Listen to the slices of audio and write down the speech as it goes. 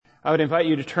I would invite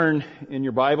you to turn in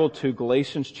your Bible to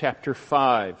Galatians chapter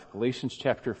 5. Galatians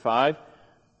chapter 5.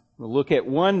 We'll look at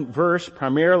one verse.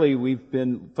 Primarily, we've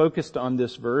been focused on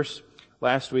this verse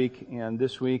last week and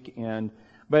this week.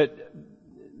 But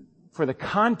for the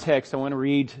context, I want to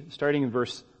read starting in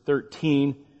verse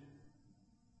 13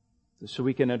 so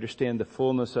we can understand the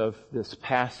fullness of this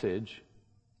passage.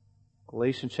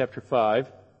 Galatians chapter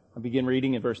 5. I'll begin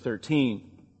reading in verse 13.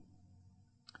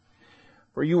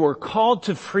 For you were called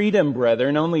to freedom,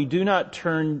 brethren, only do not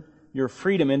turn your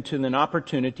freedom into an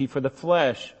opportunity for the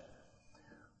flesh.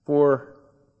 But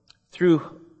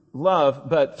through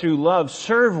love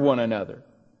serve one another.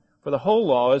 For the whole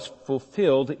law is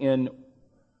fulfilled in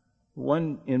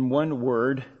one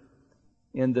word,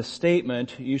 in the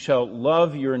statement, you shall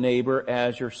love your neighbor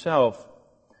as yourself.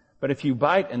 But if you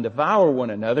bite and devour one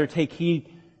another, take heed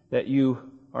that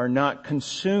you are not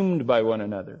consumed by one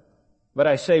another. But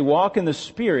I say, walk in the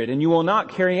Spirit, and you will not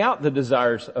carry out the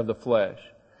desires of the flesh.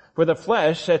 For the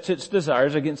flesh sets its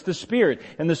desires against the Spirit,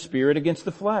 and the Spirit against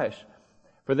the flesh.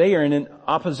 For they are in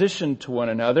opposition to one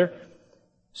another,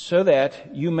 so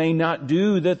that you may not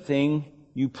do the thing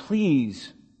you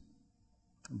please.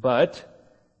 But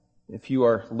if you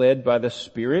are led by the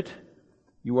Spirit,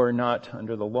 you are not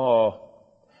under the law.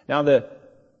 Now the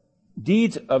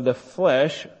deeds of the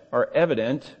flesh are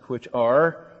evident, which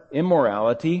are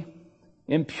immorality,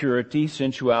 impurity,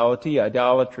 sensuality,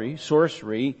 idolatry,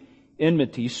 sorcery,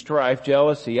 enmity, strife,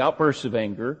 jealousy, outbursts of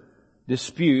anger,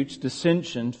 disputes,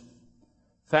 dissensions,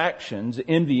 factions,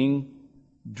 envying,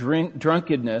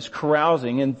 drunkenness,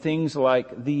 carousing, and things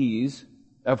like these,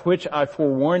 of which I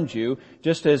forewarned you,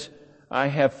 just as I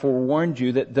have forewarned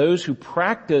you that those who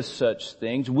practice such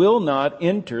things will not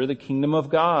enter the kingdom of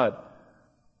God.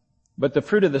 But the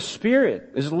fruit of the Spirit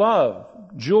is love,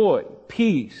 joy,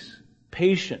 peace,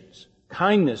 patience,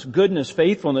 kindness, goodness,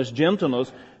 faithfulness,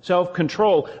 gentleness,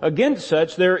 self-control. Against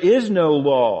such there is no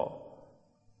law.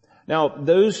 Now,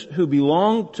 those who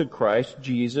belong to Christ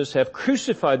Jesus have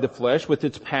crucified the flesh with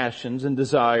its passions and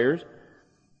desires.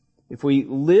 If we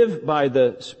live by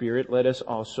the Spirit, let us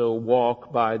also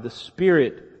walk by the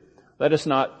Spirit. Let us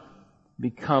not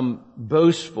become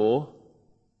boastful,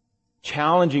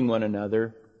 challenging one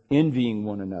another, envying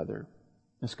one another.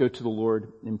 Let's go to the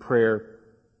Lord in prayer.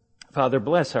 Father,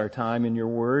 bless our time in your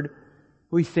word.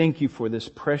 We thank you for this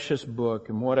precious book,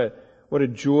 and what a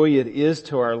joy it is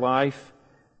to our life.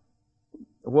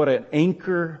 What an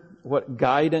anchor, what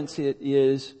guidance it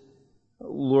is.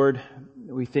 Lord,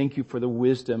 we thank you for the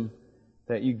wisdom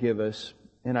that you give us.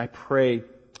 And I pray,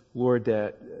 Lord,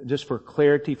 that just for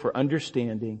clarity, for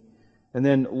understanding. And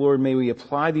then, Lord, may we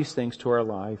apply these things to our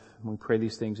life. And we pray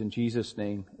these things in Jesus'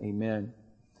 name. Amen.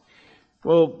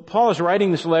 Well, Paul is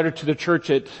writing this letter to the church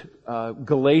at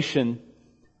Galatia,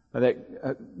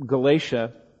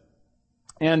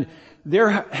 and there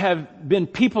have been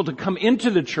people to come into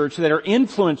the church that are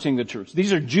influencing the church.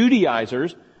 These are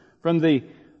Judaizers from the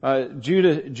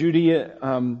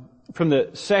from the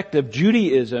sect of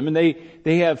Judaism, and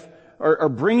they are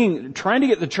trying to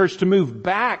get the church to move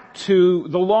back to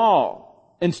the law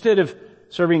instead of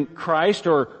serving Christ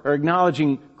or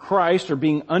acknowledging Christ or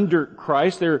being under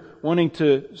Christ. They're wanting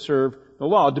to serve the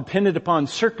law, dependent upon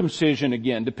circumcision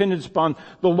again, dependent upon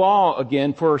the law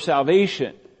again for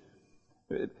salvation.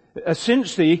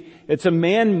 Essentially, it's a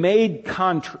man-made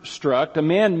construct, a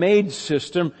man-made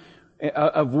system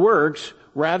of works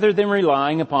rather than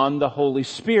relying upon the Holy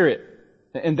Spirit.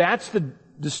 And that's the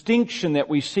distinction that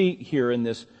we see here in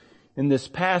this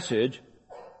passage.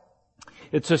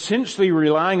 It's essentially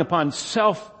relying upon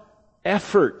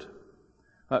self-effort,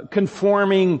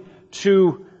 conforming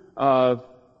to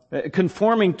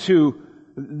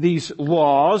these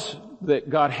laws that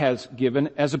God has given,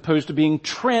 as opposed to being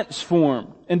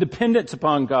transformed in dependence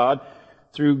upon God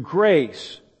through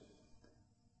grace.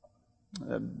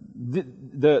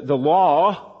 The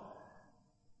law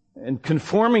and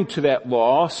conforming to that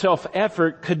law,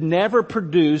 self-effort, could never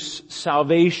produce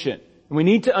salvation. And we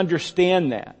need to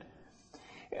understand that.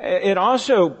 It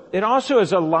also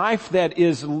is a life that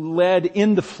is led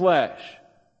in the flesh,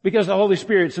 because the Holy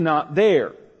Spirit's not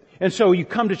there. And so you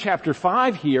come to chapter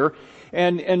 5 here,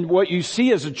 and what you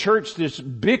see is a church that's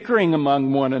bickering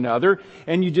among one another,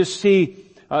 and you just see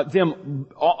them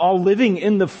all living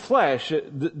in the flesh,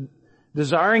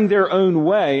 desiring their own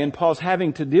way, and Paul's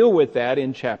having to deal with that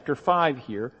in chapter 5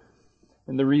 here.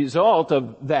 And the result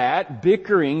of that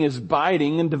bickering is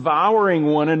biting and devouring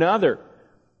one another.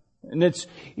 And it's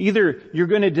either you're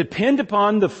going to depend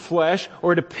upon the flesh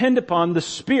or depend upon the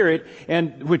Spirit,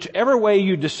 and whichever way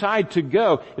you decide to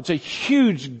go, it's a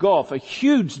huge gulf, a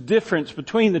huge difference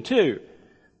between the two.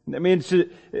 I mean,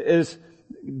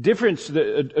 difference,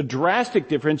 a drastic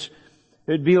difference.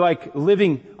 It'd be like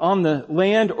living on the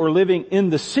land or living in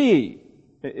the sea.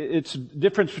 It's the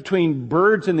difference between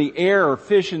birds in the air or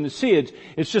fish in the sea.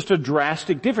 It's just a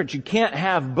drastic difference. You can't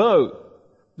have both.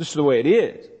 This is the way it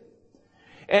is.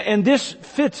 And this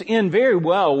fits in very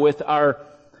well with our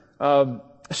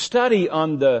study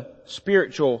on the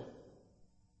spiritual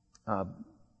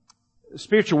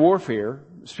warfare,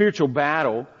 spiritual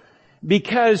battle,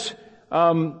 because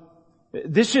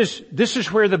this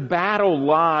is where the battle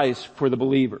lies for the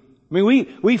believer. I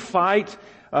mean, we fight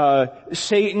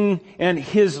Satan and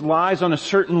his lies on a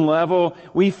certain level.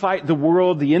 We fight the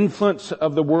world, the influence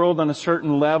of the world on a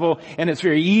certain level. And it's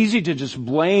very easy to just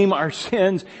blame our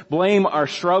sins, blame our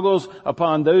struggles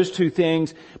upon those two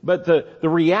things. But the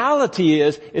reality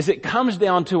is it comes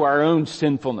down to our own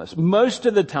sinfulness. Most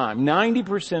of the time,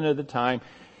 90% of the time,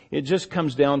 it just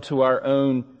comes down to our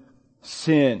own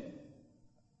sin.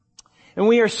 And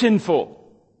we are sinful.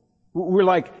 We're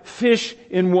like fish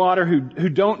in water who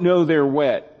don't know they're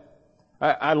wet.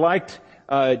 I liked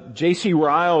J.C.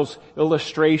 Ryle's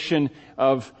illustration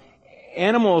of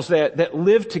animals that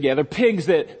live together, pigs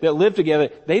that live together.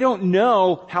 They don't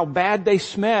know how bad they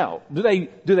smell. Do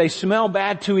they smell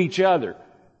bad to each other?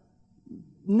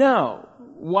 No.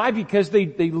 Why? Because they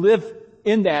live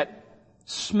in that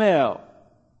smell.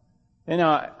 And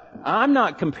I'm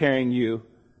not comparing you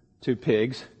to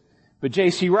pigs, but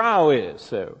J.C. Ryle is,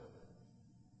 so.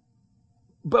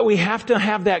 But we have to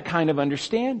have that kind of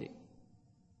understanding.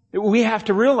 We have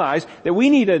to realize that we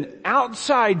need an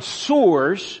outside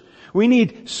source. We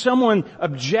need someone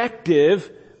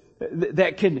objective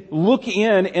that can look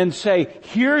in and say,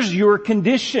 here's your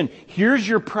condition. Here's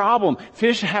your problem.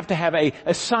 Fish have to have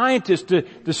a scientist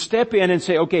to step in and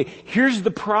say, okay, here's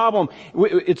the problem.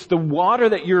 It's the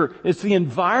water it's the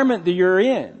environment that you're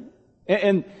in.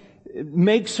 And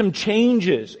make some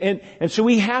changes. And so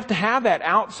we have to have that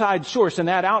outside source, and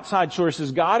that outside source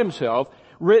is God Himself,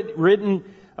 writing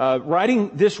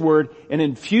this word and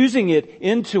infusing it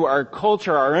into our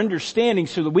culture, our understanding,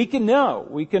 so that we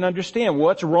can understand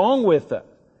what's wrong with us.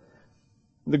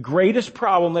 The greatest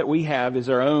problem that we have is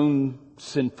our own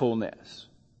sinfulness,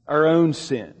 our own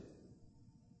sin.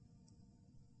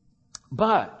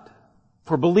 But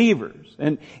for believers,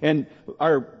 and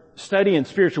our study in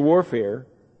spiritual warfare,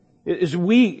 is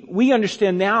we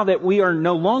understand now that we are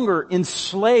no longer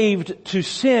enslaved to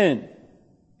sin.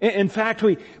 In fact,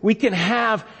 we can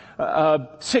have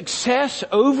success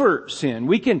over sin.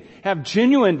 We can have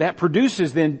that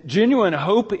produces then genuine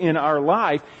hope in our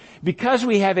life because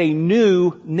we have a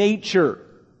new nature.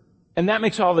 And that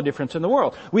makes all the difference in the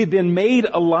world. We've been made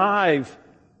alive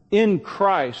in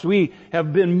Christ. We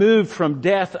have been moved from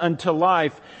death unto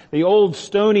life. The old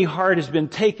stony heart has been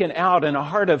taken out and a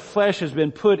heart of flesh has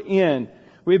been put in.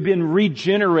 We've been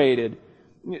regenerated.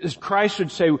 As Christ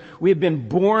would say, we have been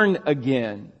born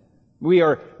again. We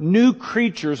are new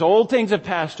creatures. Old things have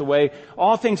passed away.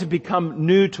 All things have become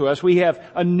new to us. We have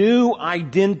a new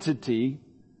identity.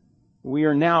 We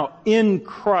are now in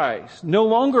Christ. No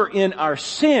longer in our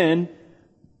sin,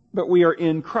 but we are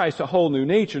in Christ, a whole new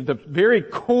nature. The very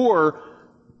core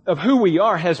of who we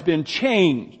are has been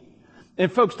changed.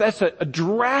 And folks, that's a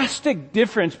drastic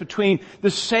difference between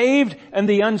the saved and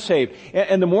the unsaved.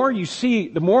 And the more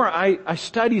I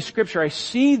study Scripture, I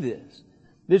see this.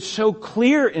 It's so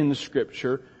clear in the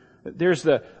Scripture. There's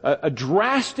a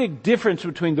drastic difference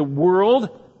between the world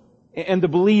and the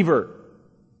believer.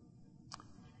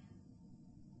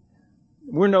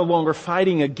 We're no longer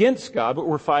fighting against God, but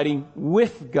we're fighting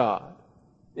with God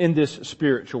in this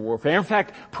spiritual warfare. In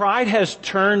fact, pride has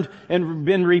turned and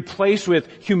been replaced with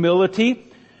humility.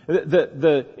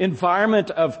 The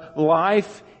environment of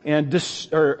life and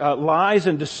lies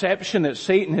and deception that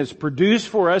Satan has produced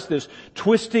for us, this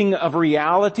twisting of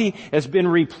reality, has been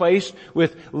replaced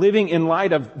with living in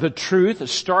light of the truth, a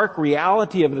stark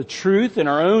reality of the truth and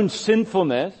our own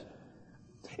sinfulness.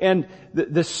 And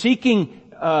the seeking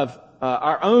of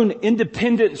our own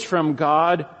independence from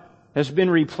God has been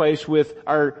replaced with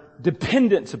our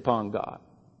dependence upon God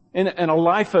and a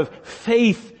life of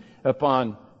faith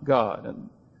upon God and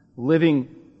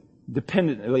living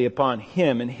dependently upon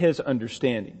Him and His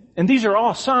understanding. And these are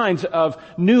all signs of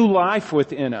new life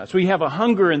within us. We have a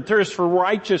hunger and thirst for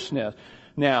righteousness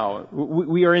now.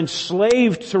 We are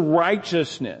enslaved to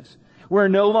righteousness. We're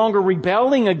no longer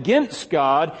rebelling against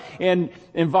God and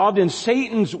involved in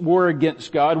Satan's war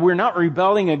against God. We're not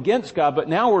rebelling against God, but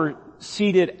now we're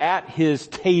seated at His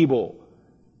table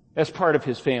as part of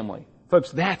His family.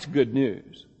 Folks, that's good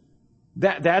news.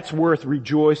 That's worth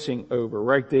rejoicing over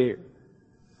right there.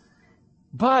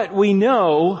 But we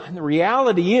know, the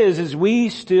reality is we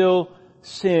still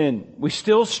sin. We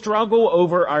still struggle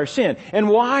over our sin. And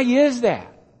why is that?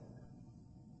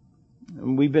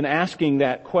 We've been asking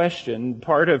that question.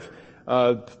 Part of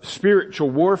spiritual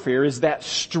warfare is that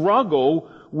struggle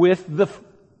with the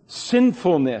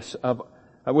sinfulness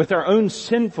with our own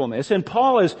sinfulness. And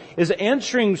Paul is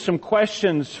answering some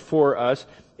questions for us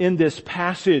in this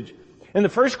passage. And the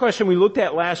first question we looked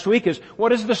at last week is,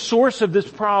 what is the source of this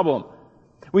problem?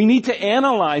 We need to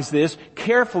analyze this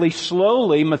carefully,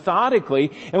 slowly,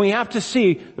 methodically, and we have to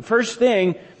see the first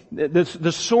thing,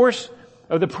 the source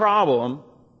of the problem.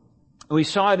 We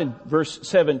saw it in verse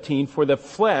 17, for the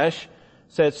flesh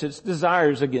sets its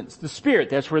desires against the Spirit.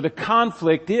 That's where the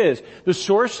conflict is. The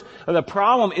source of the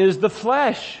problem is the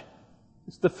flesh.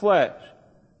 It's the flesh.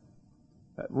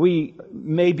 We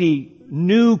may be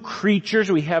new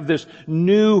creatures. We have this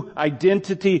new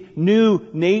identity, new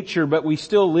nature, but we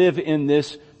still live in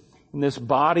this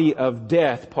body of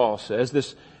death, Paul says,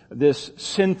 this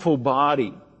sinful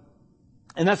body.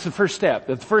 And that's the first step.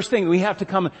 The first thing we have to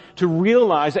come to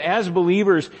realize as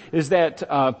believers is that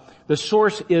the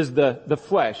source is the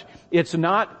flesh. It's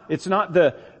not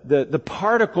the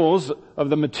particles of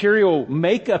the material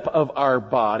makeup of our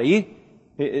body.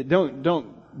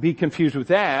 Don't be confused with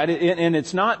that. And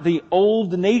it's not the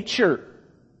old nature.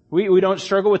 We don't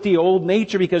struggle with the old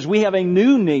nature because we have a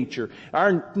new nature.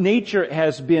 Our nature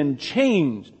has been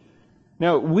changed.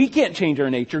 Now, we can't change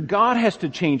our nature. God has to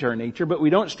change our nature, but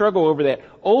we don't struggle over that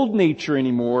old nature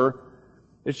anymore.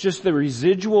 It's just the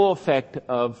residual effect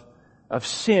of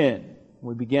sin.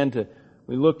 We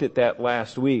looked at that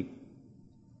last week.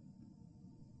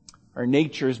 Our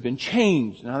nature has been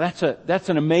changed. Now that's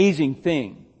an amazing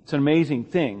thing. It's an amazing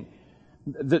thing.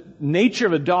 The nature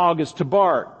of a dog is to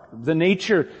bark. The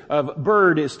nature of a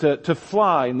bird is to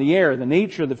fly in the air. The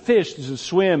nature of the fish is to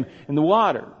swim in the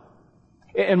water.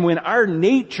 And when our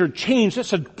nature changed,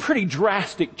 that's a pretty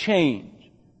drastic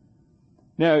change.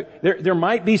 Now, there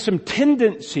might be some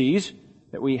tendencies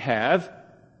that we have,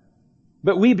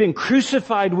 but we've been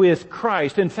crucified with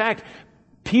Christ. In fact,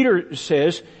 Peter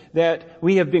says that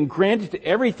we have been granted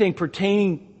everything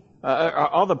pertaining,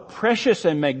 all the precious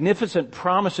and magnificent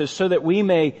promises so that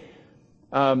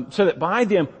so that by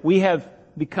them we have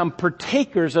become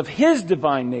partakers of His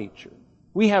divine nature.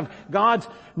 We have God's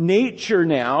nature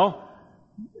now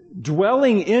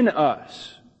dwelling in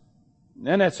us.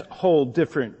 And that's a whole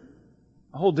different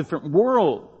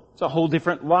world. It's a whole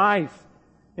different life.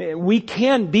 We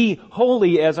can be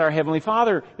holy as our Heavenly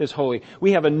Father is holy.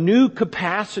 We have a new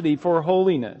capacity for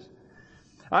holiness.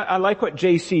 I like what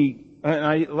J.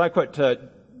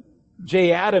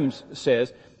 Adams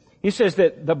says. He says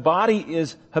that the body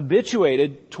is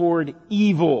habituated toward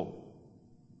evil.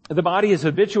 The body is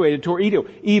habituated toward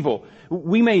evil.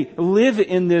 We may live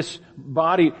in this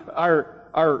body.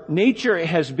 Our nature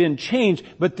has been changed,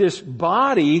 but this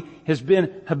body has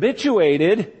been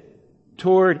habituated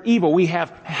toward evil. We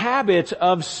have habits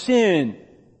of sin.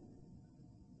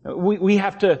 We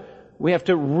have to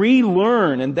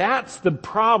relearn, and that's the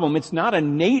problem. It's not a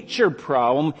nature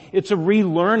problem. It's a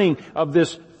relearning of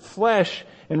this flesh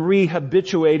and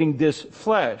rehabituating this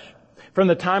flesh. From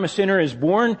the time a sinner is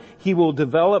born, he will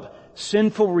develop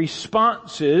sinful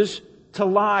responses to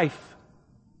life.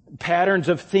 Patterns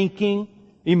of thinking,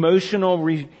 emotional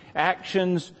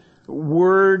reactions,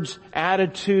 words,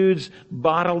 attitudes,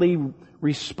 bodily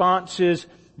responses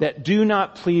that do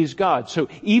not please God. So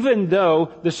even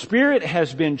though the Spirit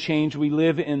has been changed, we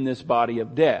live in this body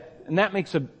of death. And that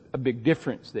makes a big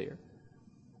difference there.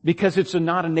 Because it's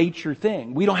not a nature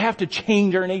thing. We don't have to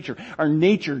change our nature. Our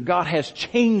nature, God has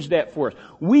changed that for us.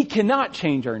 We cannot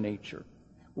change our nature.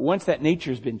 Once that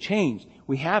nature has been changed,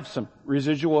 we have some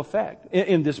residual effect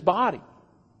in this body.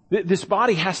 This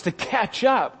body has to catch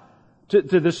up to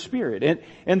the Spirit.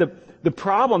 And the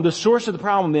problem, the source of the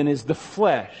problem then is the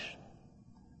flesh.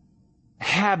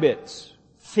 Habits,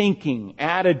 thinking,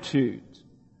 attitudes.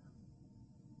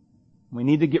 We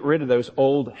need to get rid of those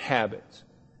old habits.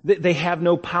 They have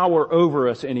no power over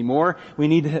us anymore. We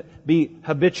need to be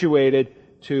habituated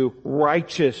to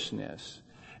righteousness.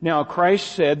 Now,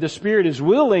 Christ said the Spirit is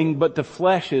willing, but the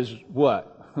flesh is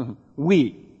what?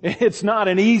 Weak. It's not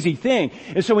an easy thing.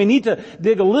 And so we need to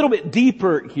dig a little bit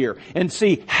deeper here and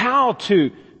see how to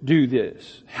do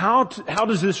this. How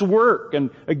does this work?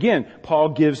 And again, Paul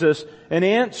gives us an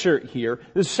answer here.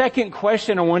 The second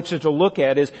question I want you to look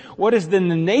at is, what is then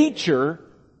the nature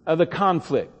of the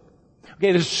conflict?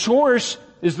 Okay, the source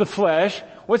is the flesh.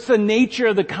 What's the nature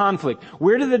of the conflict?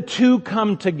 Where do the two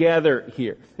come together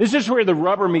here? This is where the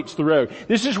rubber meets the road.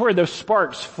 This is where the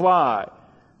sparks fly.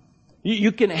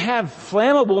 You can have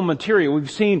flammable material.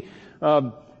 We've seen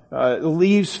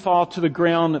leaves fall to the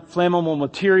ground, flammable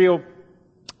material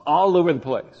all over the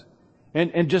place.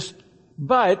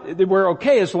 But we're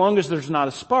okay as long as there's not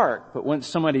a spark. But when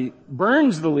somebody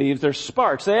burns the leaves, there's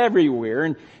sparks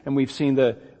everywhere, and we've seen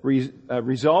the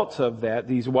results of that,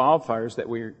 these wildfires that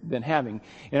we've been having.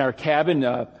 In our cabin,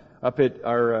 up at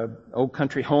our old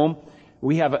country home,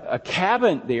 we have a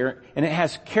cabin there, and it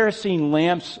has kerosene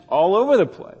lamps all over the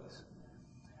place.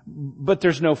 But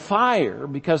there's no fire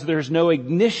because there's no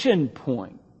ignition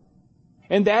point.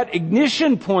 And that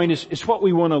ignition point is what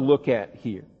we want to look at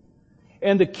here.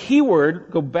 And the key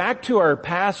word, go back to our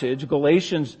passage,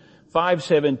 Galatians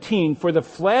 5:17, for the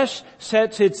flesh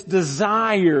sets its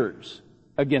desires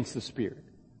against the Spirit.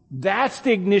 That's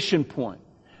the ignition point.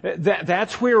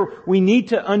 That's where we need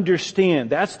to understand.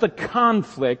 That's the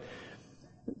conflict.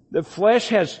 The flesh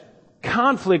has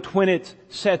conflict when it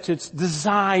sets its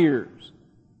desires.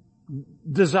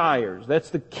 Desires.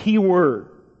 That's the key word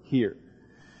here.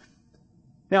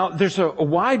 Now, there's a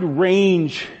wide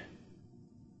range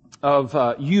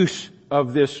of use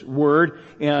of this word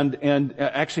and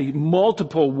actually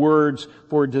multiple words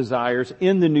for desires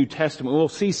in the New Testament. We'll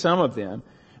see some of them.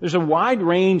 There's a wide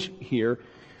range here,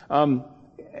 and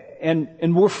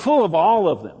we're full of all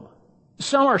of them.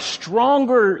 Some are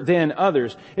stronger than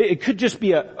others. It could just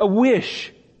be a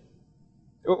wish,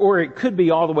 or it could be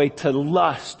all the way to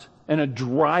lust and a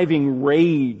driving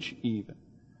rage even.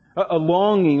 A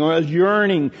longing or a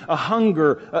yearning, a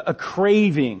hunger, a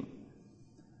craving.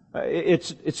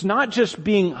 It's not just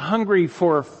being hungry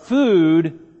for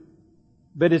food,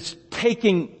 but it's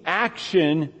taking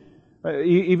action,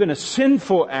 even a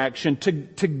sinful action, to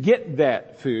get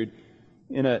that food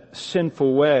in a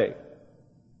sinful way.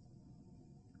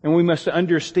 And we must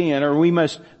understand, or we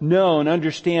must know and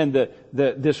understand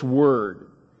this word.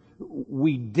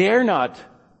 We dare not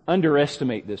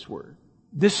underestimate this word.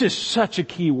 This is such a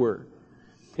key word.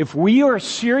 If we are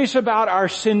serious about our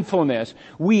sinfulness,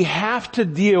 we have to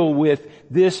deal with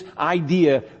this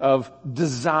idea of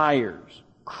desires,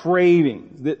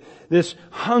 cravings, this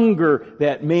hunger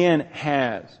that man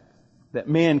has, that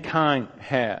mankind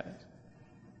has.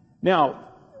 Now,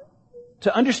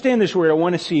 to understand this word, I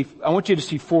want you to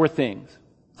see four things.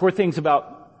 Four things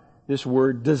about this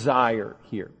word desire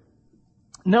here.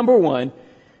 Number one,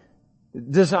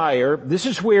 desire. This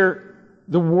is where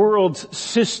the world's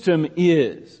system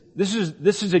is. This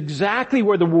is exactly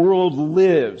where the world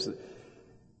lives.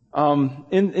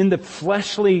 In the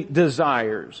fleshly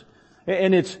desires.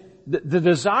 And it's, the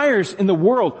desires in the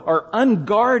world are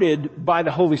unguarded by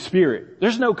the Holy Spirit.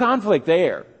 There's no conflict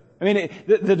there. I mean,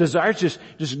 the desires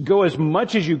just go as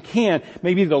much as you can.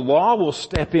 Maybe the law will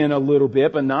step in a little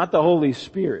bit, but not the Holy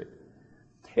Spirit.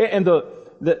 And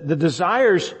the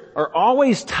desires are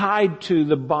always tied to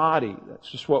the body. That's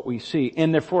just what we see.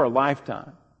 And they're for a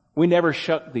lifetime. We never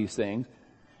shut these things.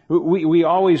 We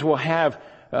always will have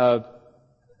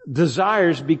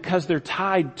desires because they're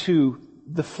tied to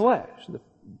the flesh,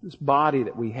 this body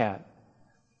that we have.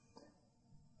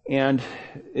 And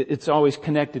it's always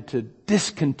connected to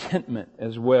discontentment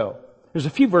as well. There's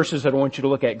a few verses that I want you to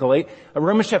look at.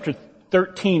 Romans chapter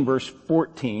 13, verse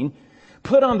 14.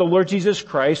 Put on the Lord Jesus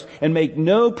Christ and make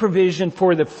no provision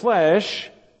for the flesh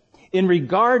in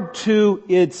regard to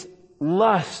its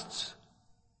lusts.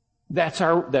 That's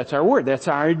our word. That's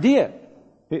our idea.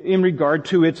 In regard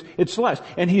to its lust.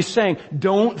 And he's saying,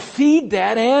 don't feed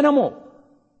that animal.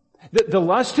 The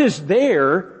lust is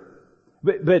there,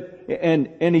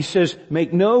 and he says,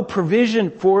 make no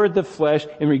provision for the flesh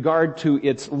in regard to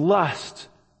its lust.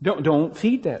 Don't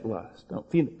feed that lust. Don't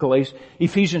feed it.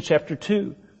 Ephesians chapter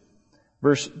 2.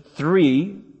 Verse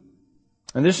 3,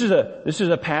 and this is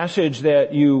a passage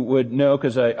that you would know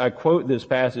because I quote this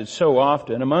passage so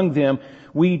often. Among them,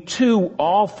 we too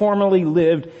all formerly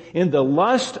lived in the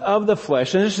lust of the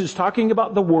flesh. And this is talking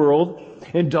about the world,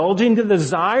 indulging the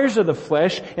desires of the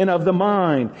flesh and of the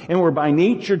mind. And were by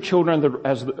nature children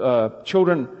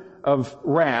of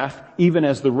wrath, even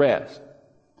as the rest.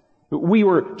 We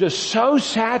were just so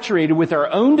saturated with our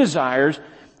own desires,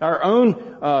 our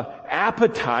own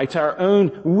appetites, our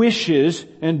own wishes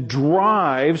and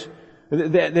drives,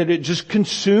 that it just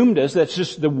consumed us. That's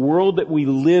just the world that we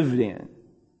lived in.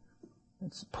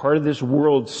 It's part of this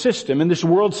world system. And this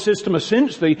world system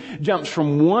essentially jumps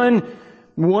from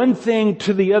one thing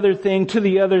to the other thing, to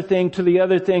the other thing, to the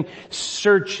other thing,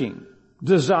 searching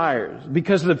desires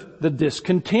because of the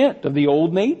discontent of the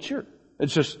old nature.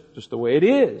 It's just the way it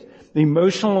is. The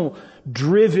emotional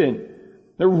driven,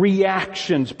 the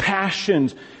reactions,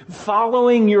 passions,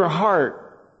 following your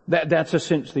heart. That's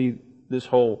essentially this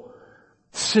whole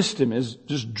system is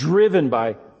just driven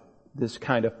by this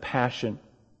kind of passion.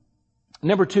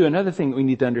 Number two, another thing we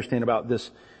need to understand about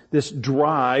this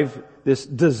drive, this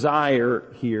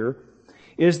desire here,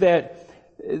 is that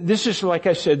this is, like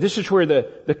I said, this is where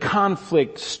the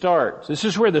conflict starts. This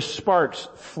is where the sparks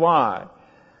fly.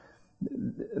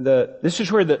 This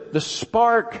is where the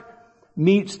spark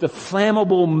meets the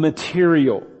flammable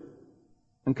material.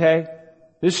 Okay?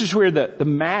 This is where the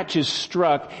match is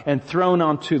struck and thrown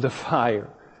onto the fire.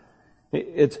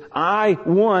 It's, I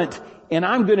want, and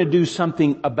I'm going to do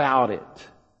something about it.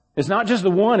 It's not just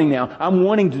the wanting now. I'm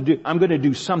going to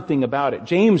do something about it.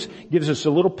 James gives us a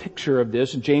little picture of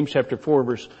this in James chapter 4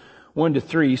 verse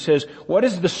 1-3. He says, what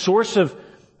is the source of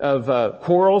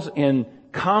quarrels and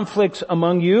conflicts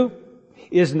among you?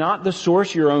 Is not the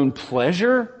source your own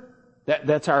pleasure?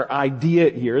 That's our idea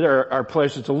here. Our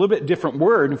pleasure. It's a little bit different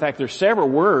word. In fact, there's several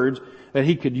words that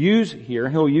he could use here.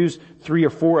 He'll use 3 or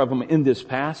 4 of them in this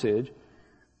passage.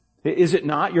 Is it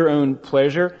not your own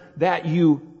pleasure that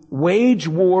you wage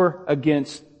war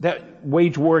against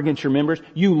your members?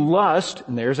 You lust,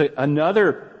 and there's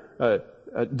another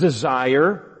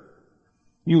desire.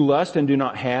 You lust and do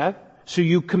not have, so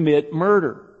you commit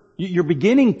murder. You're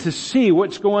beginning to see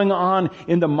what's going on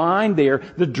in the mind there,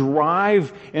 the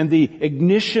drive and the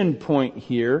ignition point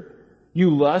here.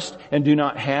 You lust and do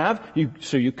not have,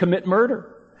 so you commit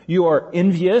murder. You are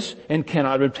envious and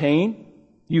cannot obtain.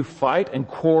 You fight and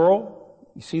quarrel.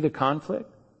 You see the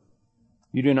conflict?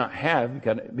 You do not have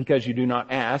because you do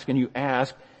not ask, and you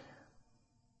ask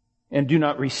and do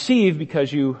not receive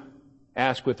because you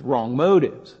ask with wrong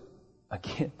motives.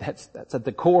 Again, that's at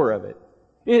the core of it.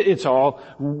 It's all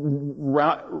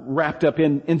wrapped up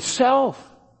in self.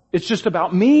 It's just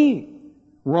about me.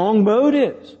 Wrong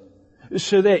motives.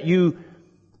 So that you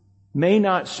may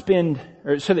spend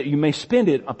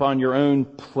it upon your own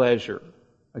pleasure.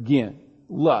 Again,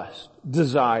 lust,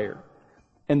 desire.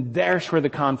 And there's where the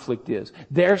conflict is.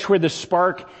 There's where the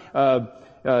spark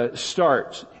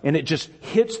starts. And it just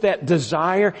hits that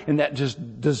desire, and that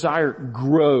just desire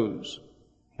grows.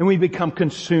 And we become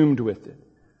consumed with it.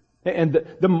 And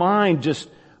the mind just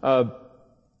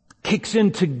kicks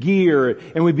into gear,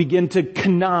 and we begin to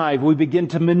connive, we begin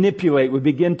to manipulate, we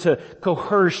begin to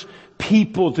coerce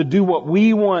people to do what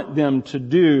we want them to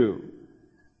do.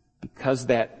 Because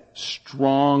that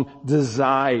strong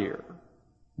desire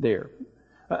there.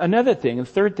 Another thing, the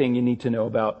third thing you need to know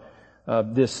about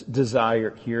this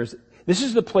desire here is this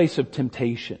is the place of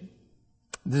temptation.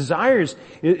 Desire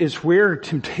is where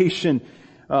temptation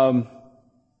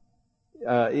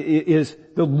is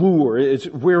the lure. It's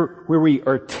where we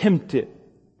are tempted.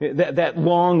 That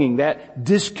longing, that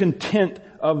discontent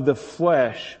of the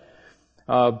flesh.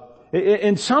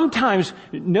 And sometimes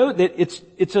note that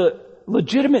it's a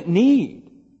legitimate need.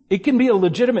 It can be a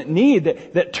legitimate need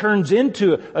that turns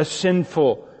into a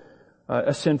sinful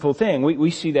thing.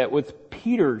 We see that with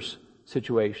Peter's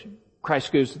situation.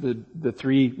 Christ goes to the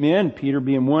 3 men, Peter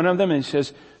being one of them, and he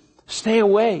says, stay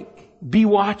awake, be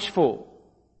watchful.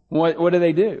 What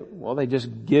do? Well, they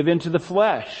just give into the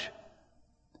flesh.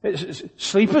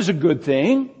 Sleep is a good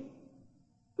thing.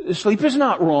 Sleep is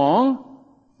not wrong.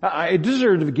 I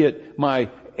deserve to get my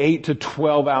 8 to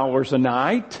 12 hours a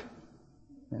night.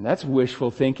 And that's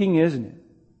wishful thinking, isn't it?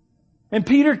 And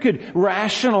Peter could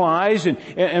rationalize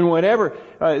and whatever,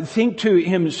 think to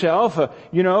himself,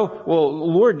 well,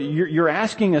 Lord, you're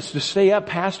asking us to stay up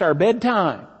past our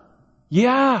bedtime.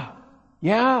 Yeah.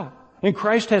 And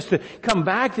Christ has to come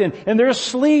back then, and they're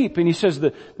asleep. And he says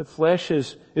the flesh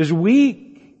is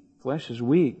weak. Flesh is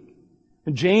weak.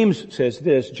 And James says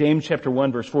this, James chapter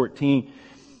 1 verse 14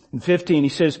 and 15, he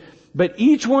says, but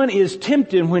each one is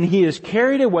tempted when he is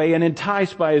carried away and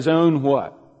enticed by his own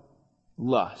what?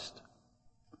 Lust.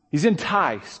 He's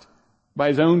enticed by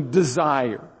his own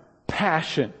desire,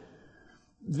 passion.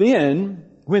 Then,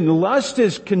 when lust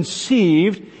is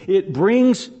conceived, it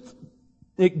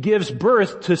gives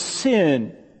birth to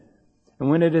sin. And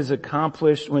when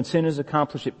sin is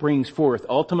accomplished, it brings forth.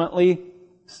 Ultimately,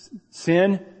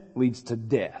 sin leads to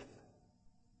death.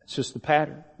 It's just the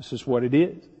pattern. This is what it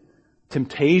is.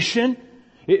 Temptation.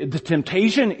 The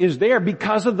temptation is there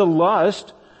because of the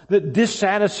lust, the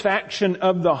dissatisfaction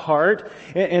of the heart,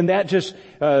 and that just,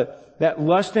 that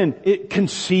lust, and it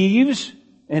conceives,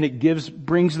 and it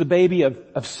brings the baby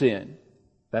of sin.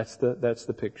 That's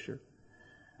the picture.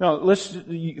 Now, let's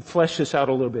flesh this out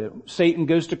a little bit. Satan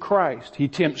goes to Christ. He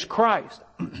tempts Christ.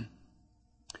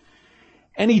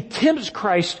 And he tempts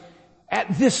Christ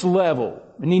at this level.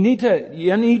 And you need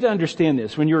to understand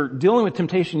this. When you're dealing with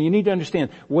temptation, you need to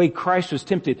understand the way Christ was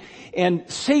tempted. And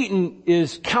Satan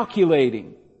is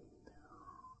calculating.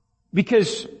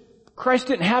 Because Christ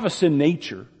didn't have a sin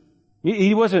nature.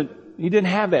 He didn't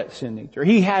have that sin nature.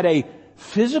 He had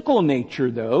physical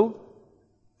nature, though.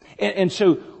 And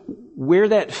so where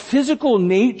that physical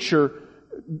nature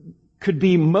could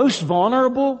be most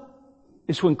vulnerable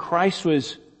is when Christ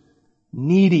was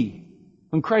needy,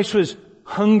 when Christ was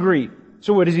hungry.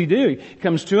 So what does he do? He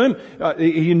comes to him.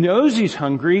 He knows he's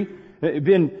hungry.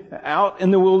 Been out in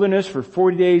the wilderness for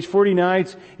 40 days, 40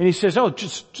 nights. And he says,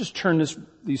 just turn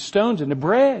these stones into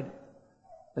bread.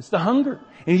 That's the hunger.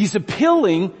 And he's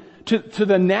appealing to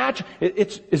the natural.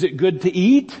 Is it good to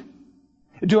eat?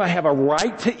 Do I have a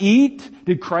right to eat?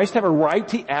 Did Christ have a right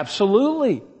to eat?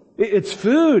 Absolutely. It's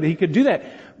food. He could do that.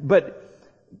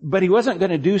 But he wasn't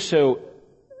going to do so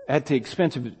at the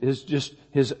expense of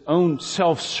his own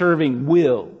self-serving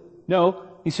will. No.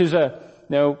 He says,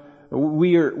 no,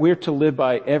 we're to live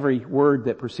by every word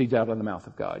that proceeds out of the mouth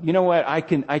of God. You know what? I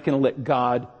can let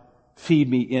God feed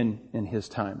me in His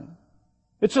timing.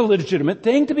 It's a legitimate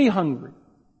thing to be hungry.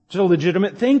 It's a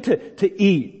legitimate thing to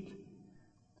eat.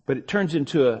 But it turns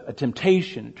into a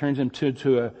temptation. It turns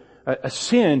into a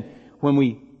sin when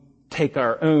we take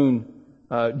our own,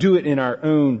 do it in our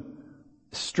own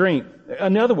strength.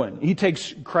 Another one, he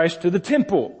takes Christ to the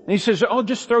temple. And he says,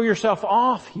 just throw yourself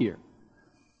off here.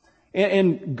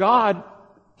 And God,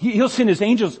 He'll send His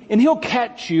angels and He'll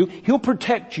catch you. He'll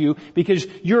protect you because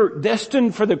you're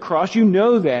destined for the cross. You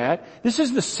know that. This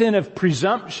is the sin of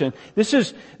presumption. This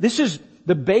is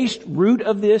the base root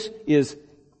of this is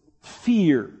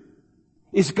fear.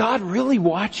 Is God really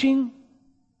watching?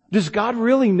 Does God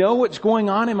really know what's going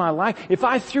on in my life? If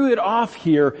I threw it off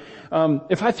here,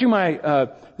 if I threw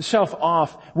myself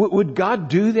off, would God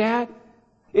do that?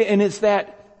 And it's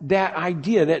that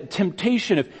idea, that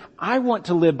temptation of, I want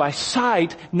to live by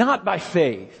sight, not by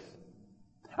faith.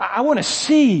 I want to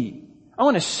see. I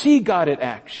want to see God at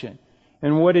action.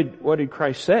 And what did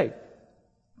Christ say?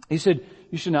 He said,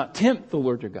 you should not tempt the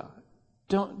Lord your God.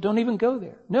 Don't even go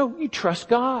there. No, you trust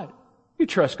God. You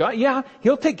trust God. Yeah,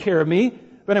 He'll take care of me,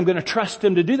 but I'm going to trust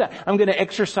Him to do that. I'm going to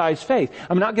exercise faith.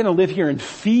 I'm not going to live here in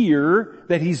fear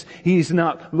that He's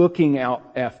not looking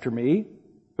out after me.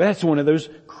 But that's one of those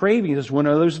cravings. It's one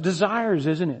of those desires,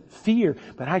 isn't it? Fear.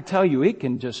 But I tell you, it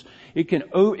can just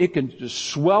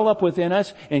swell up within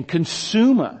us and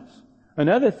consume us.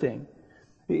 Another thing,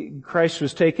 Christ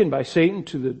was taken by Satan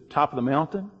to the top of the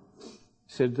mountain.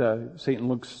 Said Satan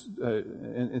looks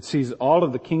and sees all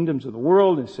of the kingdoms of the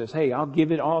world and says, hey, I'll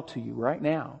give it all to you right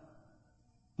now.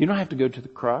 You don't have to go to the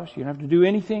cross. You don't have to do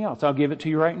anything else. I'll give it to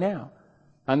you right now.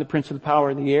 I'm the prince of the power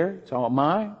of the air. It's all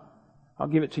mine. I'll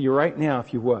give it to you right now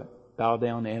if you what? Bow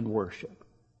down and worship.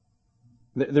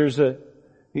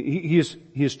 He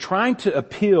is trying to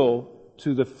appeal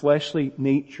to the fleshly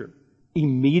nature.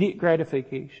 Immediate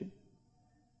gratification.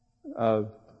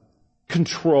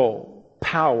 Control.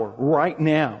 Power right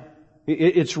now.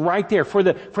 It's right there for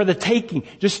the taking.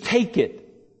 Just take it.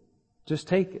 Just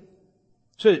take it.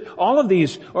 So all of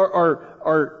these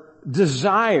are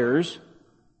desires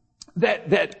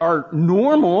that are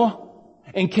normal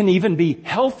and can even be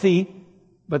healthy,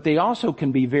 but they also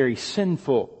can be very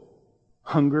sinful.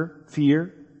 Hunger,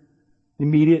 fear,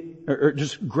 immediate or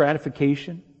just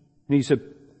gratification. And he's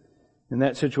in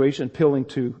that situation appealing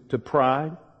to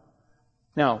pride.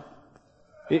 Now,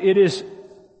 it is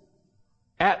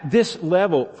at this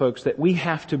level, folks, that we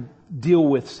have to deal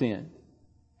with sin.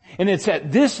 And it's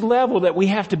at this level that we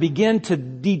have to begin to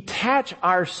detach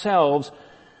ourselves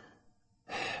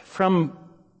from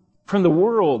the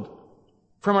world,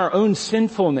 from our own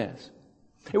sinfulness.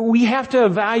 We have to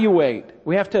evaluate.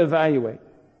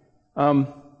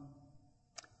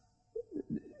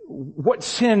 What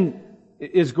sin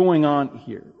is going on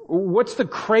here? What's the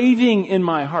craving in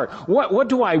my heart? What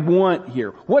do I want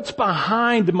here? What's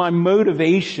behind my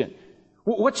motivation?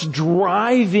 What's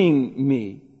driving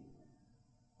me?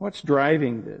 What's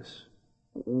driving this?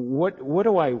 What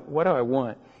do I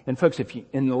want? And folks,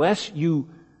 unless you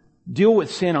deal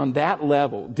with sin on that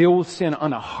level, deal with sin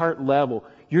on a heart level,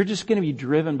 you're just going to be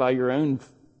driven by your own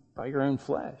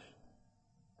flesh.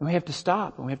 And we have to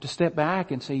stop and we have to step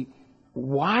back and say,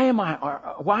 why am I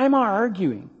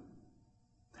arguing?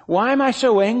 Why am I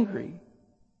so angry?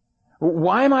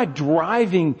 Why am I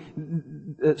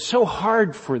driving so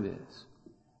hard for this?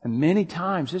 And many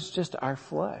times it's just our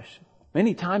flesh.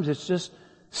 Many times it's just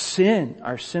sin,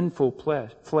 our sinful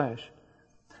flesh.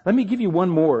 Let me give you one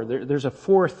more. There's a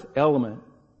fourth element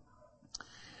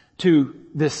to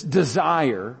this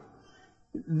desire.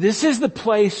 This is the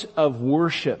place of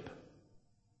worship.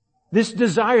 This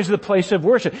desire is the place of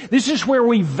worship. This is where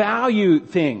we value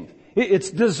things. It's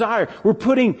desire. We're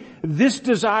putting this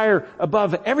desire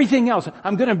above everything else.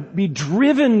 I'm going to be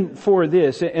driven for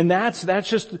this. And that's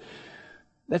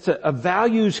That's a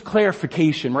values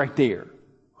clarification right there.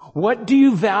 What do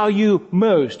you value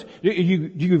most? Do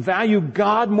you value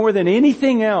God more than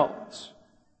anything else?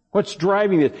 What's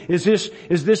driving this?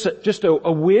 Is this just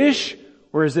a wish,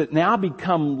 or has it now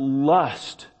become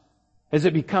lust? Has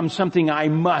it become something I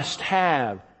must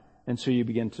have? And so you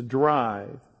begin to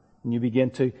drive, and you begin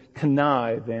to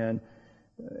connive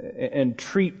and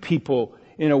treat people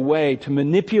in a way to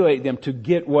manipulate them to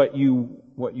get what you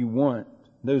want.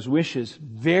 Those wishes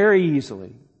very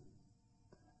easily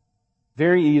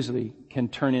can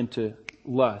turn into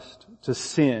lust, to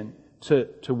sin, to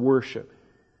worship.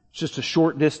 It's just a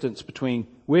short distance between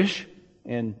wish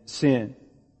and sin.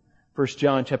 1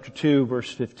 John chapter 2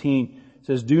 verse 15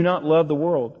 says, do not love the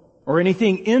world or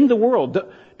anything in the world.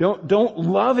 Don't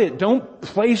love it. Don't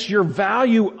place your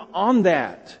value on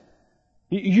that.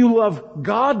 You love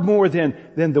God more than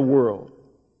the world.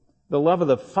 The love of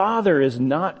the Father is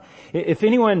not, if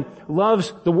anyone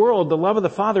loves the world, the love of the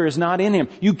Father is not in him.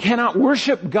 You cannot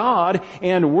worship God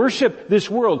and worship this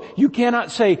world. You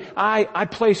cannot say, I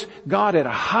place God at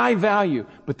a high value,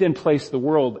 but then place the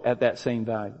world at that same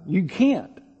value. You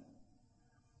can't.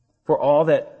 For all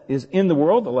that is in the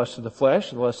world, the lust of the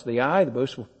flesh, the lust of the eye, the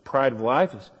boastful pride of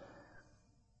life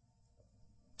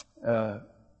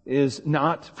is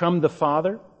not from the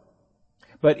Father,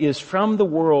 but is from the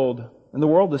world. And the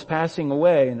world is passing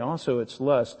away, and also its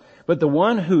lust. But the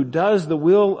one who does the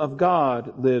will of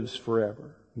God lives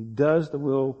forever. He does the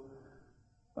will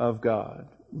of God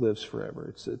lives forever.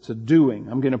 It's a doing.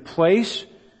 I'm going to place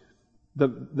the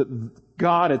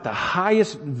God at the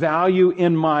highest value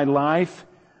in my life.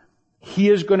 He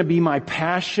is going to be my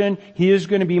passion. He is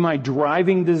going to be my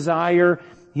driving desire.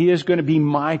 He is going to be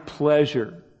my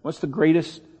pleasure. What's the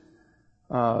greatest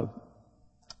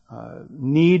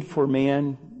need for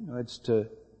man? It's to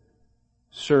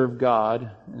serve God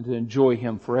and to enjoy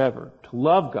Him forever. To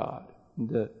love God and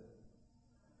to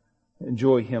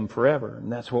enjoy Him forever. And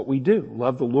that's what we do.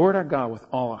 Love the Lord our God with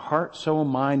all our heart, soul,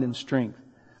 mind, and strength.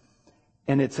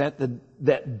 And it's at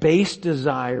that base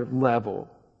desire level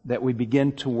that we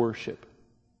begin to worship.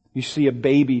 You see a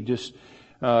baby just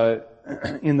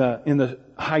in the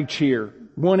high chair,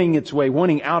 wanting its way,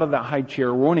 wanting out of the high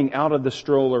chair, wanting out of the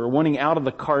stroller, wanting out of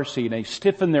the car seat. And they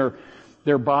stiffen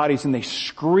their bodies and they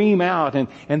scream out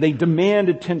and they demand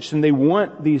attention. They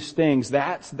want these things.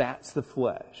 That's the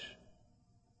flesh.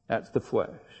 That's the flesh.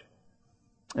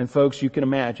 And folks, you can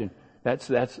imagine,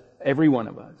 that's every one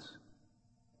of us.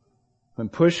 When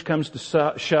push comes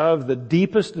to shove, the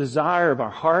deepest desire of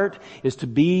our heart is to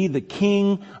be the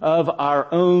king of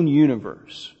our own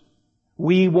universe.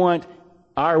 We want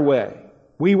our way.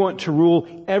 We want to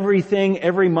rule everything,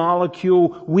 every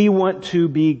molecule. We want to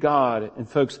be God. And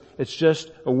folks, it's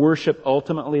just a worship.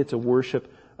 Ultimately, it's a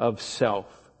worship of self.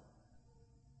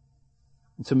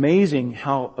 It's amazing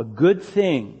how a good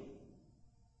thing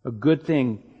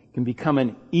can become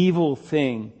an evil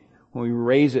thing when we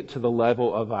raise it to the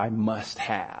level of I must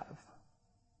have.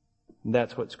 And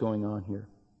that's what's going on here.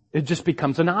 It just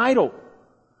becomes an idol.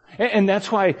 And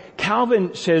that's why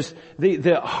Calvin says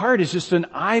the heart is just an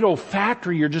idol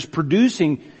factory. You're just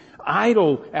producing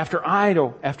idol after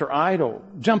idol after idol,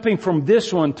 jumping from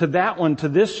this one to that one to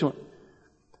this one.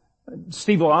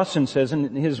 Steve Lawson says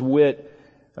in his wit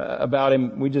about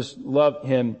him, we just love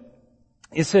him.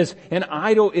 It says, an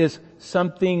idol is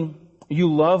something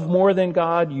you love more than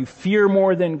God, you fear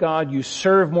more than God, you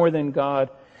serve more than God.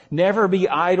 Never be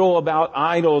idle about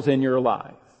idols in your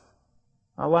life.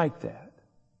 I like that.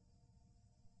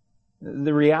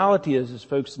 The reality is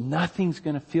folks, nothing's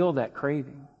going to fill that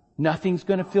craving. Nothing's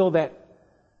going to fill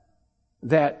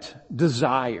that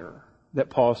desire that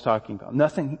Paul's talking about.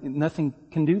 Nothing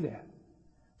can do that.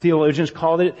 Theologians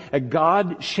called it a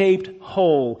God-shaped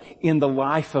hole in the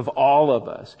life of all of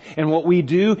us. And what we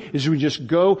do is we just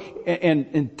go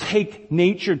and take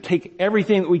nature, take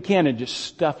everything that we can and just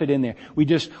stuff it in there.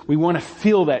 We want to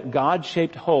fill that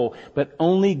God-shaped hole, but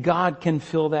only God can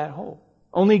fill that hole.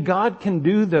 Only God can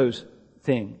do those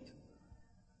things.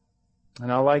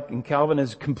 And Calvin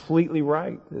is completely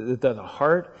right, that the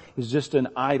heart is just an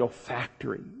idol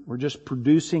factory. We're just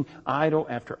producing idol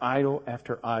after idol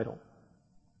after idol.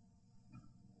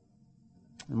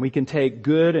 And we can take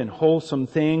good and wholesome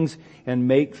things and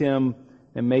make them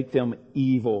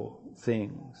evil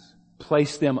things.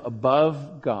 Place them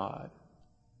above God.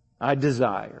 I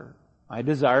desire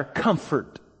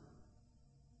comfort.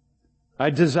 I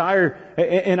desire,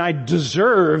 and I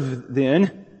deserve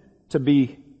then to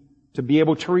be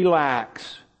able to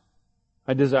relax.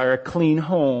 I desire a clean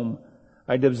home.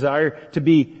 I desire to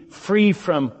be free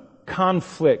from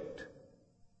conflict.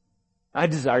 I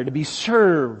desire to be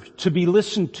served, to be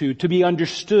listened to be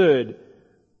understood,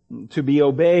 to be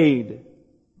obeyed.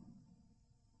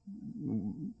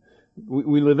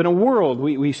 We live in a world.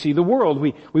 We see the world.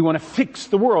 We want to fix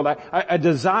the world. I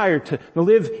desire to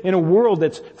live in a world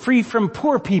that's free from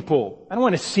poor people. I don't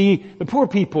want to see the poor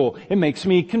people. It makes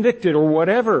me convicted or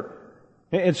whatever.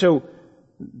 And so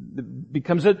it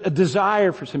becomes a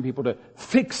desire for some people to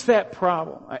fix that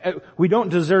problem. We don't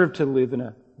deserve to live in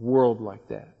a world like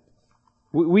that.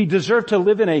 We deserve to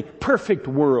live in a perfect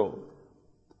world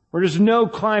where there's no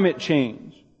climate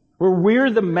change, where we're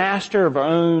the master of our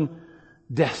own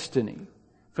destiny.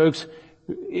 Folks,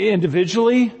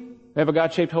 individually, we have a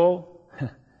God-shaped hole.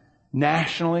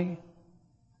 Nationally,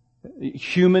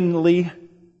 humanly,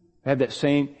 we have that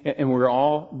same, and we're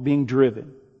all being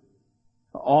driven.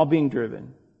 All being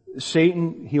driven.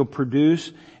 Satan, he'll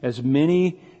produce as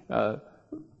many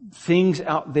things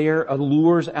out there,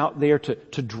 allures out there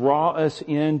to draw us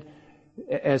in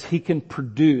as he can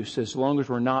produce, as long as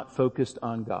we're not focused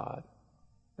on God.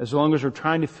 As long as we're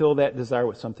trying to fill that desire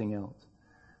with something else.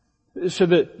 So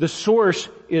the source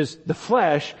is the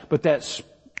flesh, but that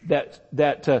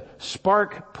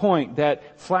spark point,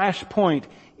 that flash point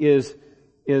is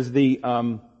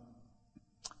the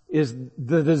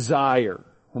desire.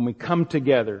 When we come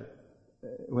together,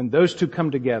 when those two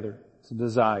come together, it's a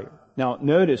desire. Now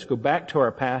notice, go back to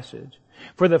our passage.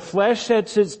 For the flesh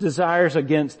sets its desires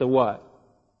against the what?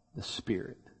 The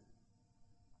Spirit.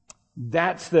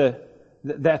 That's the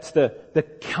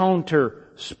counter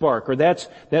spark, or that's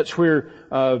where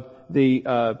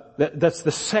that's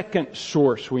the second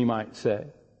source, we might say.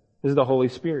 This is the Holy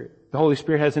Spirit. The Holy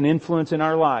Spirit has an influence in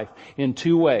our life in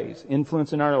two ways.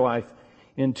 Influence in our life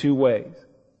in two ways.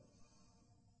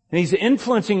 And He's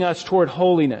influencing us toward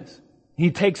holiness. He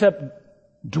takes up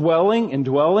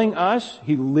indwelling us.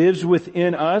 He lives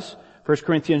within us. 1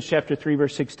 Corinthians chapter 3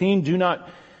 verse 16. Do you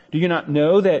not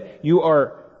know that you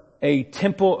are a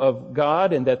temple of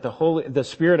God and that the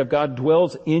Spirit of God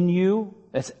dwells in you?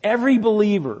 That's every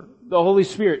believer. The Holy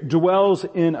Spirit dwells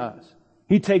in us.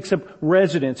 He takes up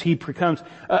residence. He becomes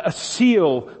a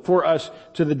seal for us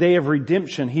to the day of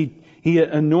redemption. He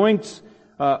anoints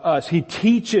us. He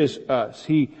teaches us.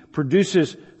 He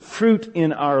produces fruit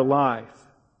in our life.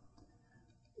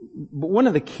 But one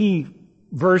of the key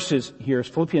verses here is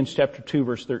Philippians chapter 2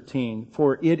 verse 13.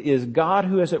 For it is God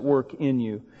who is at work in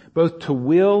you, both to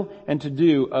will and to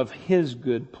do of His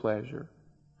good pleasure.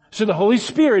 So the Holy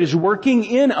Spirit is working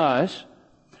in us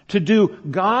to do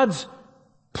God's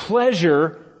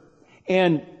pleasure,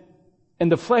 and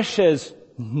the flesh says,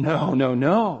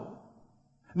 no.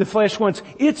 The flesh wants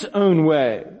its own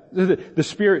way. The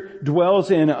Spirit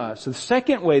dwells in us. The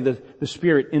second way the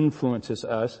Spirit influences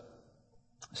us,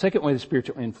 Spirit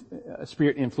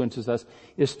influences us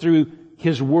is through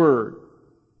His Word.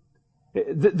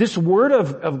 This Word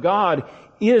of God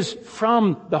is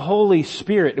from the Holy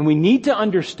Spirit, and we need to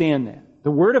understand that.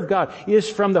 The Word of God is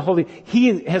from the Holy.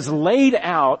 He has laid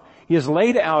out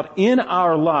in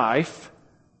our life,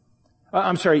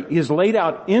 He has laid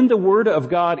out in the Word of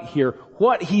God here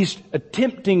what He's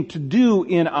attempting to do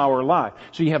in our life.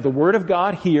 So you have the Word of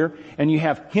God here, and you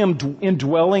have Him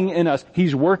indwelling in us.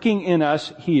 He's working in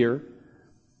us here,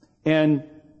 and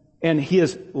He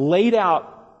has laid out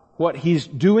what He's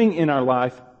doing in our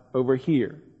life over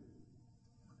here.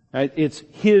 Right? It's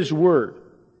His Word.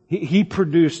 He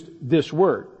produced this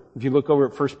Word. If you look over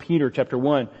at 1 Peter chapter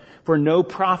 1, for no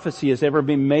prophecy has ever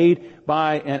been made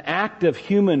by an act of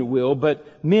human will,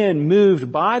 but men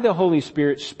moved by the Holy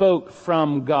Spirit spoke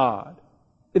from God.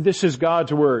 This is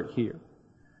God's Word here.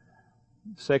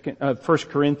 1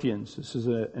 Corinthians, this is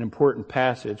an important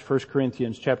passage. 1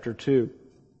 Corinthians chapter 2,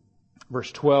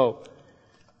 verse 12.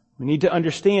 We need to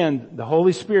understand the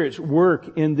Holy Spirit's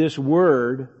work in this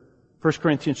Word. 1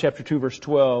 Corinthians chapter 2, verse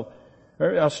 12.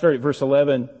 I'll start at verse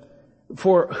 11.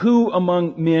 For who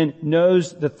among men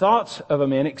knows the thoughts of a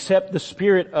man except the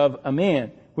spirit of a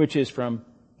man, which is from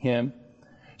him?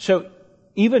 So,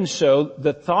 even so,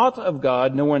 the thought of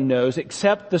God no one knows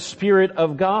except the Spirit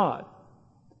of God.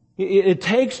 It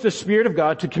takes the Spirit of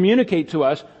God to communicate to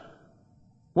us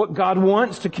what God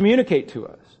wants to communicate to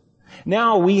us.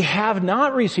 Now, we have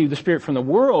not received the Spirit from the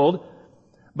world,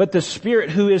 but the Spirit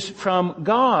who is from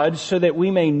God, so that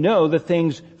we may know the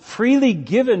things freely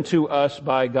given to us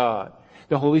by God.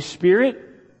 The Holy Spirit,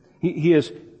 He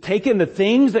has taken the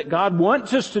things that God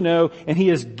wants us to know, and He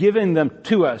has given them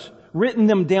to us, written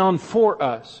them down for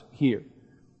us here.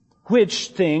 Which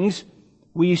things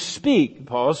we speak.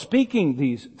 Paul is speaking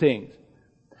these things.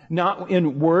 Not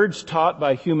in words taught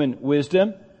by human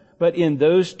wisdom, but in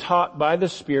those taught by the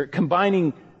Spirit,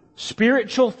 combining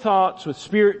spiritual thoughts with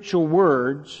spiritual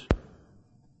words,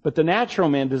 but the natural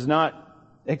man does not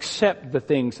accept the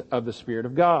things of the Spirit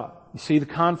of God. You see the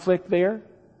conflict there?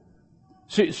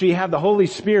 So you have the Holy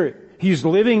Spirit. He's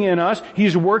living in us.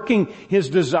 He's working His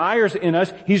desires in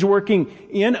us. He's working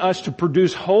in us to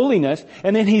produce holiness.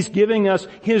 And then He's giving us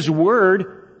His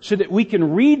Word so that we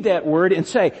can read that Word and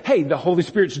say, hey, the Holy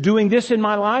Spirit's doing this in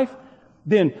my life.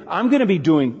 Then I'm going to be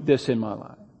doing this in my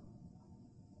life.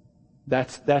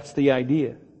 That's the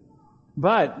idea.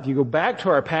 But if you go back to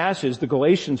our passage, the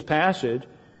Galatians passage,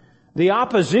 the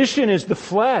opposition is the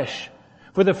flesh.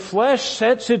 For the flesh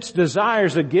sets its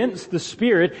desires against the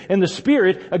Spirit, and the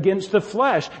Spirit against the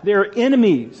flesh. They're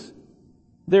enemies.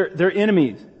 They're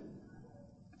enemies.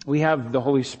 We have the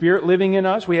Holy Spirit living in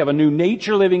us. We have a new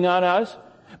nature living on us.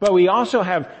 But we also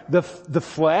have the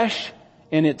flesh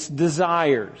and its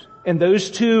desires. And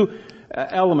those two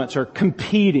elements are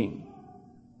competing.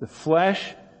 The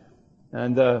flesh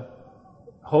and the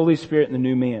Holy Spirit and the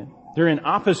new man. They're in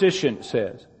opposition, it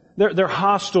says. They're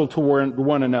hostile toward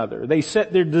one another. They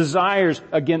set their desires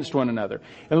against one another.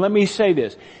 And let me say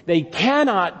this. They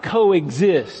cannot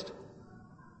coexist.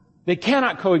 They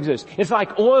cannot coexist. It's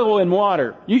like oil and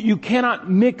water. You cannot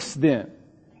mix them.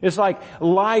 It's like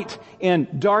light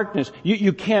and darkness.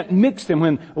 You can't mix them.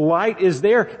 When light is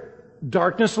there,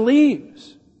 darkness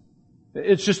leaves.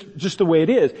 It's just the way it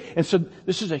is. And so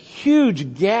this is a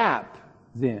huge gap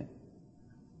then.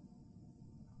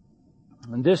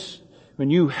 And this, when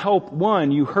you help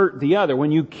one, you hurt the other.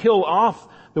 When you kill off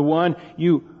the one,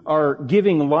 you are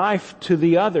giving life to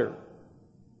the other.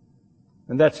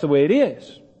 And that's the way it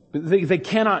is. They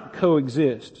cannot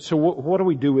coexist. So what do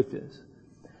we do with this?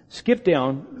 Skip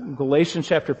down, Galatians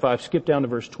chapter 5, skip down to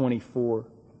verse 24.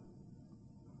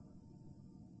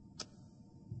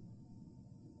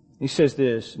 He says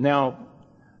this, now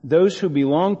those who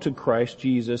belong to Christ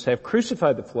Jesus have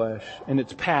crucified the flesh and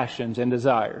its passions and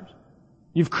desires.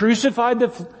 You've crucified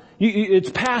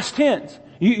it's past tense.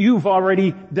 You've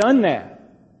already done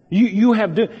that. You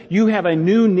have a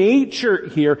new nature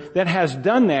here that has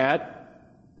done that.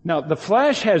 Now the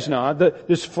flesh has not.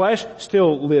 This flesh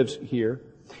still lives here.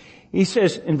 He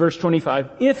says in verse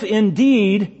 25, if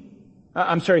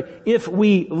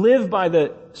we live by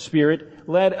the Spirit,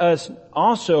 let us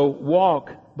also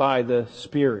walk by the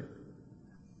Spirit.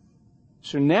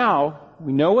 So now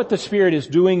we know what the Spirit is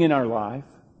doing in our life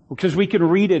because we can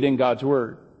read it in God's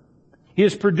Word. He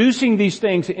is producing these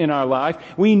things in our life.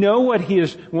 We know what He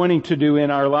is wanting to do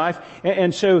in our life.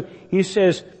 And so He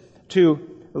says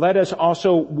to let us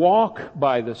also walk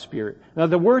by the Spirit. Now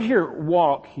the word here,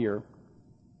 walk here,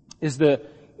 is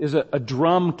a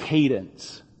drum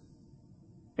cadence.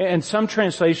 And some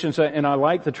translations, and I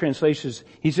like the translations,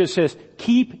 he just says,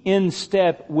 keep in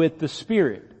step with the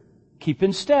Spirit. Keep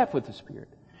in step with the Spirit.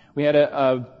 We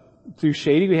had through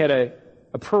Shady, we had a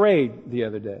parade the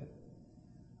other day.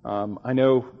 I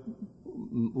know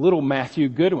little Matthew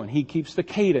Goodwin, he keeps the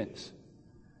cadence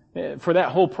for that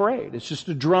whole parade. It's just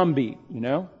a drum beat, you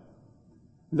know.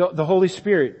 The Holy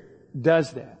Spirit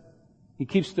does that. He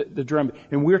keeps the drum beat.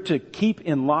 And we're to keep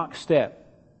in lockstep.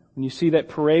 When you see that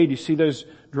parade, you see those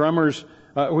drummers,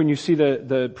 when you see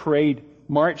the parade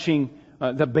marching,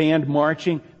 the band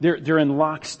marching, they're in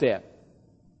lockstep.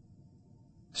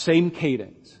 Same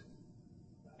cadence.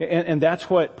 And that's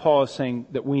what Paul is saying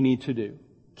that we need to do.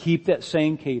 Keep that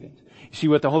same cadence. You see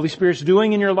what the Holy Spirit's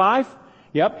doing in your life?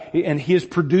 Yep. And He is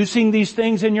producing these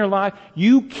things in your life.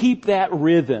 You keep that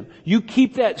rhythm. You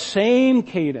keep that same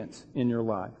cadence in your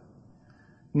life.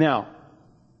 Now,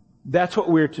 that's what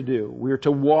we're to do. We're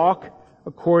to walk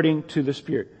according to the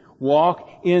Spirit. Walk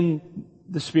in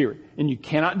the Spirit. And you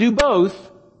cannot do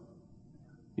both,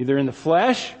 either in the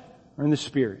flesh or in the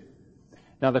Spirit.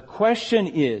 Now the question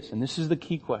is, and this is the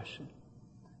key question,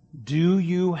 do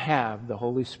you have the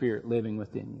Holy Spirit living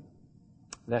within you?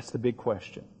 That's the big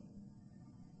question.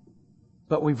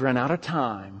 But we've run out of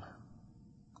time,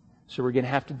 so we're going to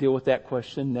have to deal with that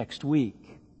question next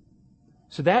week.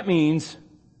 So that means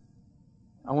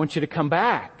I want you to come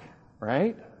back,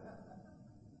 right?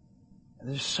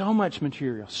 There's so much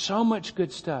material, so much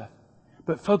good stuff.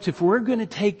 But folks, if we're going to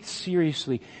take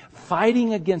seriously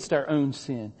fighting against our own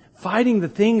sin, fighting the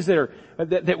things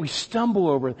that we stumble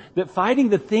over, fighting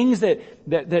the things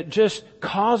that just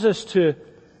cause us to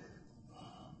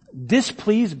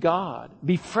displease God,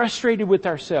 be frustrated with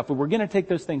ourselves, if we're going to take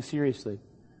those things seriously,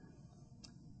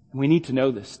 we need to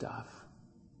know this stuff.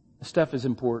 This stuff is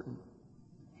important.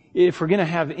 If we're going to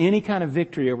have any kind of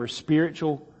victory over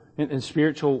spiritual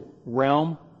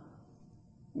realm,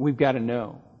 we've got to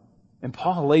know. And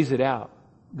Paul lays it out.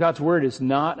 God's Word is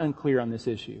not unclear on this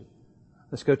issue.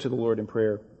 Let's go to the Lord in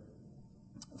prayer.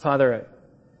 Father,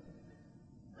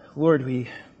 Lord, we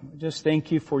just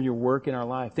thank you for your work in our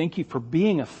life. Thank you for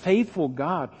being a faithful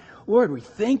God. Lord, we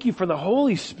thank you for the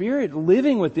Holy Spirit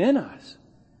living within us,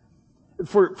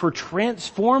 for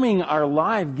transforming our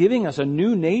life, giving us a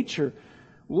new nature.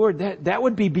 Lord, that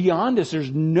would be beyond us. There's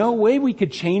no way we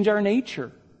could change our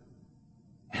nature.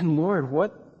 And Lord,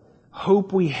 what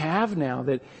hope we have now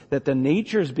that the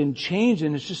nature has been changed,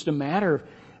 and it's just a matter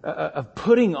of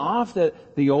putting off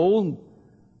the old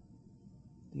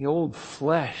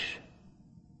flesh,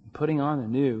 putting on the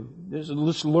new. There's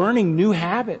just learning new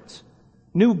habits,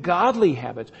 new godly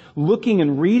habits, looking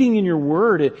and reading in your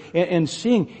word and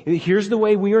seeing, here's the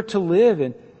way we are to live.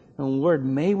 And Lord,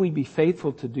 may we be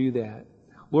faithful to do that.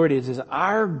 Lord, it is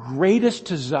our greatest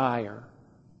desire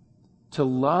to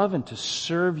love and to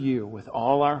serve you with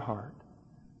all our heart.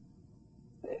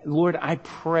 Lord, I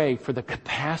pray for the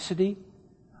capacity,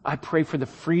 I pray for the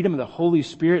freedom of the Holy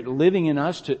Spirit living in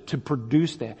us to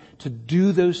produce that, to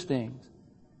do those things.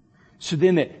 So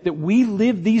then that we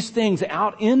live these things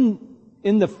out in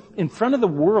front of the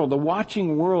world, the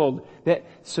watching world,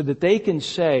 so that they can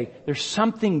say there's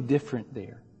something different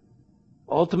there.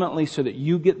 Ultimately, so that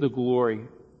you get the glory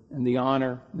and the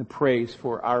honor and the praise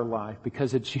for our life,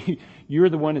 because it's you're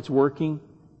the one that's working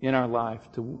in our life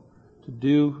to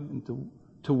do and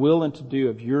to will and to do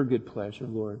of your good pleasure,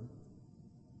 Lord.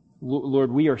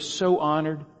 Lord, we are so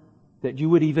honored that you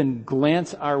would even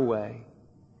glance our way.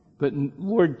 But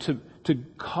Lord, to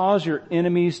cause your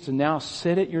enemies to now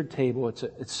sit at your table,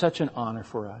 it's such an honor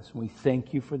for us. And we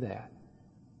thank you for that.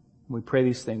 And we pray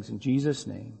these things in Jesus'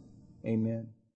 name. Amen.